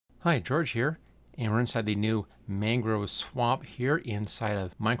Hi, George here, and we're inside the new mangrove swamp here inside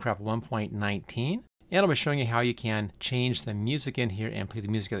of Minecraft 1.19. And I'll be showing you how you can change the music in here and play the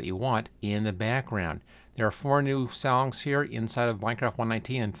music that you want in the background. There are 4 new songs here inside of Minecraft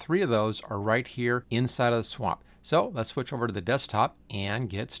 1.19, and 3 of those are right here inside of the swamp. So let's switch over to the desktop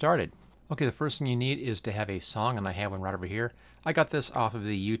and get started. Okay, the first thing you need is to have a song, and I have one right over here. I got this off of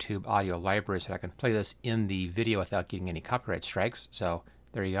the YouTube audio library so I can play this in the video without getting any copyright strikes. So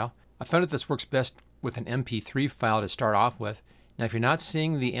there you go. I found that this works best with an MP3 file to start off with. Now if you're not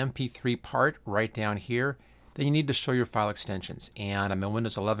seeing the MP3 part right down here, then you need to show your file extensions. And I'm in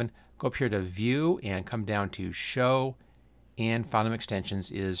Windows 11. Go up here to View and come down to Show, and File Name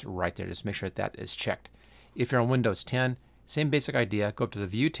Extensions is right there. Just make sure that is checked. If you're on Windows 10, same basic idea. Go up to the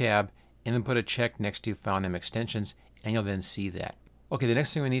View tab and then put a check next to File Name Extensions, and you'll then see that. Okay, the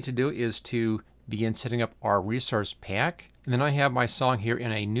next thing we need to do is to begin setting up our resource pack. And then I have my song here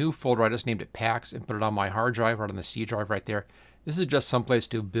in a new folder. I just named it Packs and put it on my hard drive, right on the C drive right there. This is just someplace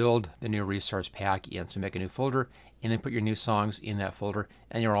to build the new resource pack in. So make a new folder and then put your new songs in that folder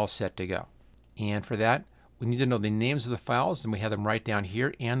and you're all set to go. And for that, we need to know the names of the files, and we have them right down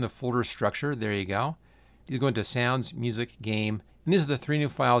here, and the folder structure. There you go. You go into Sounds, Music, Game, and these are the 3 new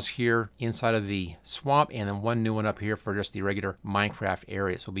files here inside of the swamp, and then 1 new one up here for just the regular Minecraft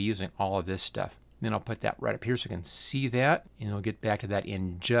area. So we'll be using all of this stuff. Then I'll put that right up here so you can see that, and we'll get back to that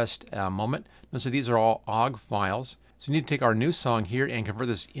in just a moment. So these are all OGG files. So we need to take our new song here and convert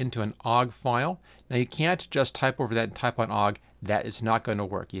this into an OGG file. Now you can't just type over that and type on OGG. That is not going to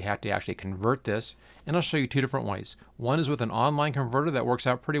work. You have to actually convert this, and I'll show you 2 different ways. One is with an online converter that works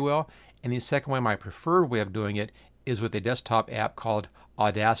out pretty well, and the second way, my preferred way of doing it, is with a desktop app called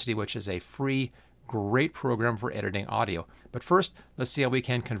Audacity, which is a free, great program for editing audio. But first, let's see how we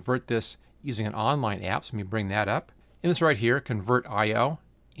can convert this using an online app. So let me bring that up. And this right here, Convert.io,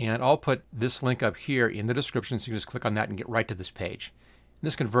 and I'll put this link up here in the description, so you can just click on that and get right to this page. And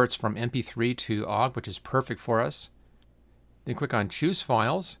this converts from MP3 to OGG, which is perfect for us. Then click on Choose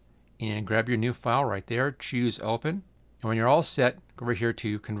Files and grab your new file right there. Choose Open. And when you're all set, go over here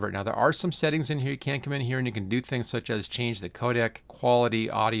to Convert. Now there are some settings in here. You can come in here and you can do things such as change the codec, quality,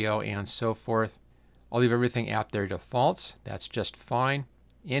 audio, and so forth. I'll leave everything at their defaults. That's just fine.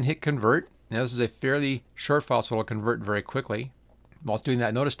 And hit Convert. Now this is a fairly short file, so it'll convert very quickly. Whilst doing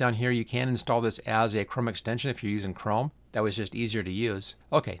that, notice down here you can install this as a Chrome extension if you're using Chrome. That was just easier to use.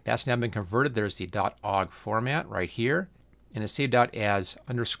 Okay, that's now been converted. There's the .ogg format right here. And it's saved out as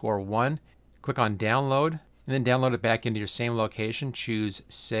 _1. Click on Download, and then download it back into your same location. Choose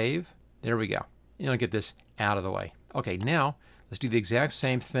Save. There we go. And you'll get this out of the way. Okay, now let's do the exact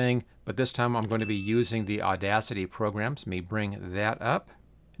same thing, but this time I'm going to be using the Audacity program. So let me bring that up.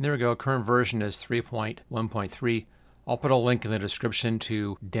 And there we go. Current version is 3.1.3. I'll put a link in the description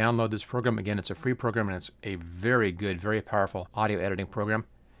to download this program. Again, it's a free program, and it's a very good, very powerful audio editing program.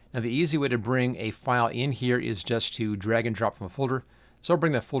 Now the easy way to bring a file in here is just to drag and drop from a folder. So I'll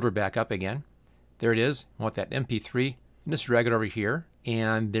bring that folder back up again. There it is. I want that MP3, and just drag it over here,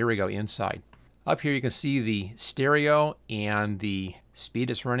 and there we go, inside. Up here you can see the stereo and the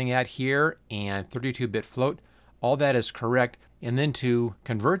speed it's running at here, and 32-bit float. All that is correct. And then to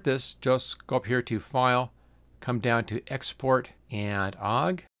convert this, just go up here to File, come down to Export and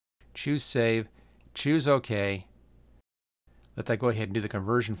OGG, choose Save, choose OK. Let that go ahead and do the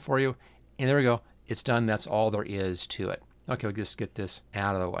conversion for you. And there we go. It's done. That's all there is to it. Okay, we'll just get this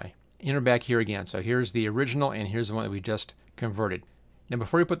out of the way. Enter back here again. So here's the original, and here's the one that we just converted. Now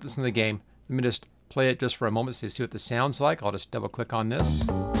before we put this in the game, let me just play it just for a moment to see what this sounds like. I'll just double click on this.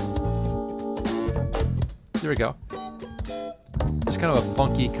 There we go. It's kind of a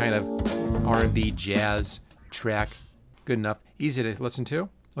funky kind of R&B jazz track. Good enough. Easy to listen to.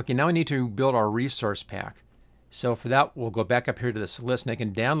 Okay, now we need to build our resource pack. So for that, we'll go back up here to this list, and I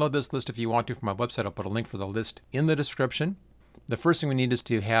can download this list if you want to from my website. I'll put a link for the list in the description. The first thing we need is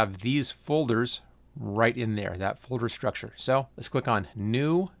to have these folders right in there, that folder structure. So let's click on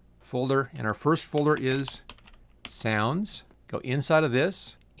New Folder, and our first folder is Sounds. Go inside of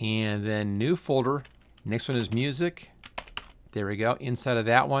this, and then New Folder. Next one is Music. There we go. Inside of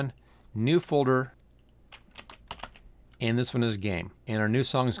that one, New Folder. And this one is Game. And our new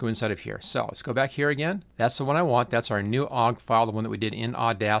songs go inside of here. So let's go back here again. That's the one I want. That's our new OGG file, the one that we did in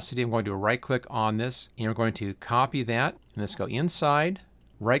Audacity. I'm going to right click on this, and we're going to copy that. And let's go inside,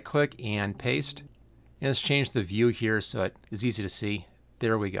 right click and paste. And let's change the view here so it is easy to see.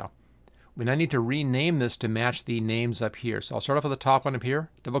 There we go. We now need to rename this to match the names up here. So I'll start off with the top one up here.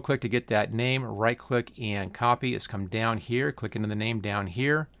 Double click to get that name, right click and copy. It's come down here, click into the name down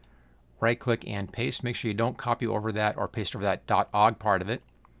here. Right click and paste. Make sure you don't copy over that or paste over that .ogg part of it.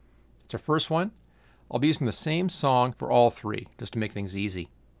 It's our first one. I'll be using the same song for all three, just to make things easy.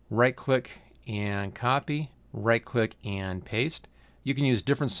 Right click and copy, right click and paste. You can use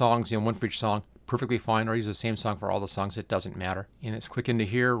different songs, one for each song, perfectly fine, or use the same song for all the songs, it doesn't matter. And let's click into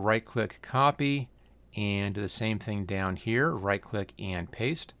here, right click, copy, and do the same thing down here, right click and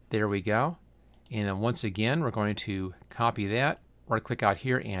paste. There we go. And then once again, we're going to copy that, right click out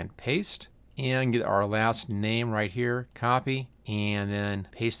here and paste, and get our last name right here, copy, and then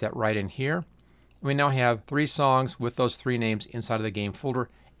paste that right in here. We now have 3 songs with those 3 names inside of the game folder,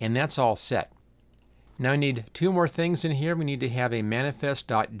 and that's all set. Now we need 2 more things in here. We need to have a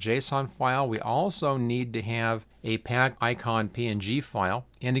manifest.json file. We also need to have a pack icon PNG file.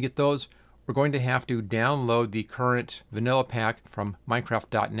 And to get those, we're going to have to download the current vanilla pack from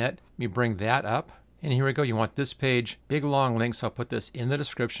Minecraft.net. Let me bring that up. And here we go. You want this page, big long link, so I'll put this in the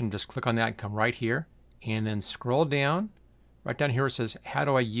description. Just click on that and come right here. And then scroll down. Right down here it says, how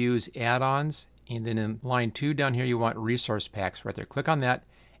do I use add-ons? And then in line 2 down here, you want resource packs right there. Click on that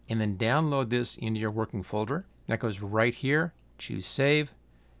and then download this into your working folder. That goes right here. Choose save.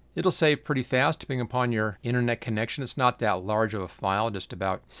 It'll save pretty fast depending upon your internet connection. It's not that large of a file, just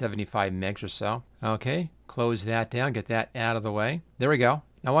about 75 megs or so. Okay, close that down, get that out of the way. There we go.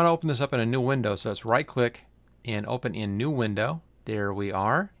 Now I want to open this up in a new window, so it's right click and open in new window. There we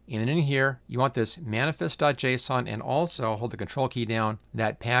are. And then in here, you want this manifest.json and also hold the control key down,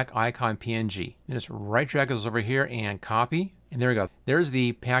 that pack icon PNG. Then just right drag this over here and copy. And there we go. There's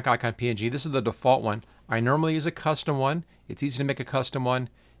the pack icon PNG. This is the default one. I normally use a custom one. It's easy to make a custom one.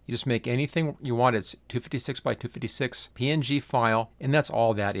 You just make anything you want. It's 256 by 256 PNG file, and that's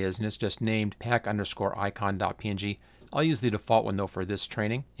all that is. And it's just named pack_icon.png. I'll use the default one though for this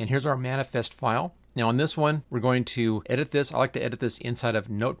training. And here's our manifest file. Now on this one, we're going to edit this. I like to edit this inside of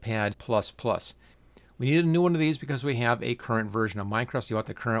Notepad++. We need a new one of these because we have a current version of Minecraft. So you want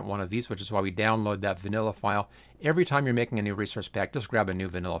the current one of these, which is why we download that vanilla file. Every time you're making a new resource pack, just grab a new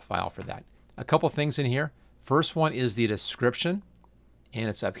vanilla file for that. A couple things in here. First one is the description. And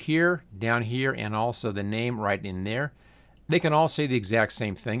it's up here, down here, and also the name right in there. They can all say the exact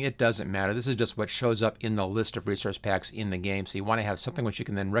same thing. It doesn't matter. This is just what shows up in the list of resource packs in the game. So you want to have something which you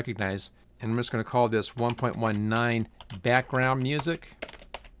can then recognize. And I'm just going to call this 1.19 background music.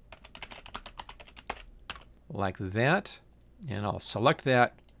 Like that. And I'll select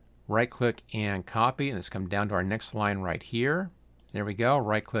that, right click and copy. And let's come down to our next line right here. There we go.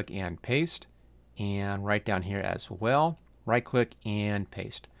 Right click and paste. And right down here as well. Right click and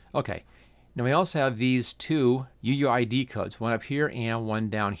paste. Okay. Now we also have these 2 UUID codes, one up here and one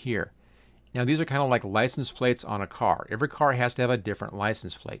down here. Now these are kind of like license plates on a car. Every car has to have a different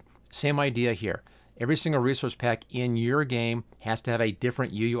license plate. Same idea here. Every single resource pack in your game has to have a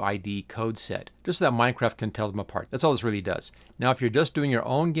different UUID code set, just so that Minecraft can tell them apart. That's all this really does. Now if you're just doing your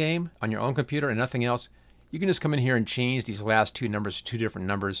own game on your own computer and nothing else, you can just come in here and change these last 2 numbers to 2 different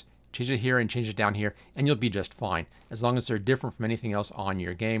numbers. Change it here and change it down here, and you'll be just fine. As long as they're different from anything else on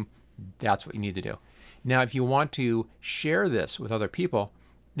your game, that's what you need to do. Now, if you want to share this with other people,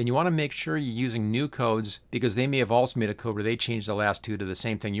 then you want to make sure you're using new codes, because they may have also made a code where they changed the last 2 to the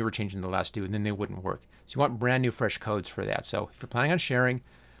same thing you were changing the last 2, and then they wouldn't work. So you want brand new, fresh codes for that. So if you're planning on sharing,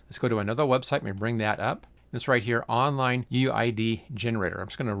 let's go to another website. Let me bring that up. This right here, online UUID generator. I'm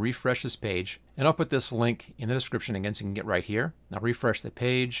just going to refresh this page, and I'll put this link in the description again so you can get right here. Now refresh the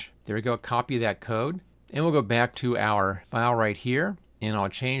page. There we go. Copy that code, and we'll go back to our file right here, and I'll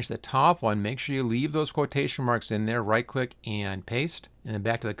change the top one. Make sure you leave those quotation marks in there. Right click and paste, and then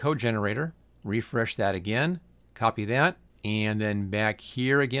back to the code generator. Refresh that again. Copy that, and then back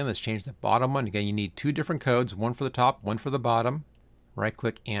here again. Let's change the bottom one. Again, you need 2 different codes, one for the top, one for the bottom. Right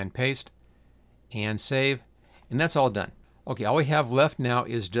click and paste. And save, and that's all done. Okay, all we have left now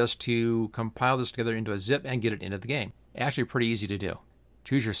is just to compile this together into a zip and get it into the game. Actually pretty easy to do.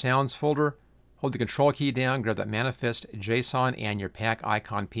 Choose your sounds folder, hold the control key down, grab that manifest.json and your pack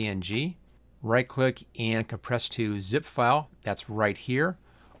icon PNG, right click and compress to zip file. That's right here.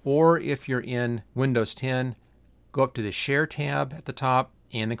 Or if you're in Windows 10, go up to the share tab at the top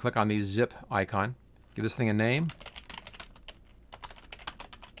and then click on the zip icon. Give this thing a name.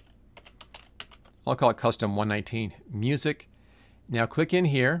 I'll call it custom 119 music. Now click in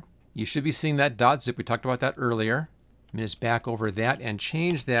here. You should be seeing that .zip. We talked about that earlier. I'm just back over that and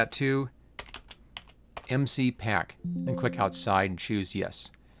change that to MC pack. Then click outside and choose yes.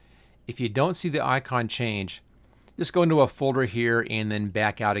 If you don't see the icon change, just go into a folder here and then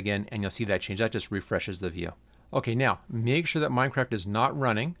back out again, and you'll see that change. That just refreshes the view. Okay, now make sure that Minecraft is not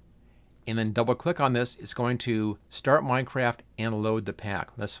running, and then double click on this. It's going to start Minecraft and load the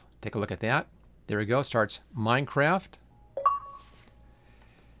pack. Let's take a look at that. There we go, starts Minecraft.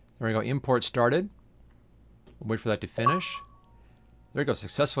 There we go, import started. We'll wait for that to finish. There we go,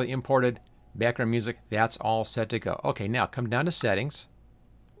 successfully imported background music. That's all set to go. Okay, now come down to settings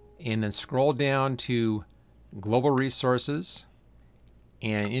and then scroll down to global resources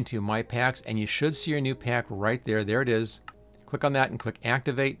and into my packs, and you should see your new pack right there. There it is. Click on that and click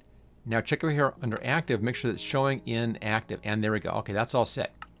activate. Now check over here under active, make sure that it's showing in active, and there we go. Okay, that's all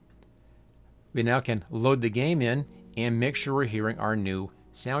set. We now can load the game in and make sure we're hearing our new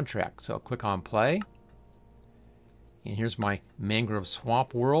soundtrack. So click on play. And here's my mangrove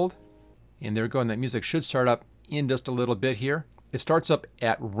swamp world. And there we go, and that music should start up in just a little bit here. It starts up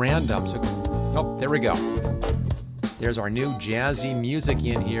at random. So, oh, there we go. There's our new jazzy music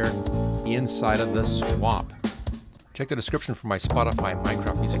in here inside of the swamp. Check the description for my Spotify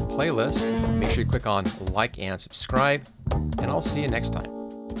Minecraft music playlist. Make sure you click on like and subscribe, and I'll see you next time.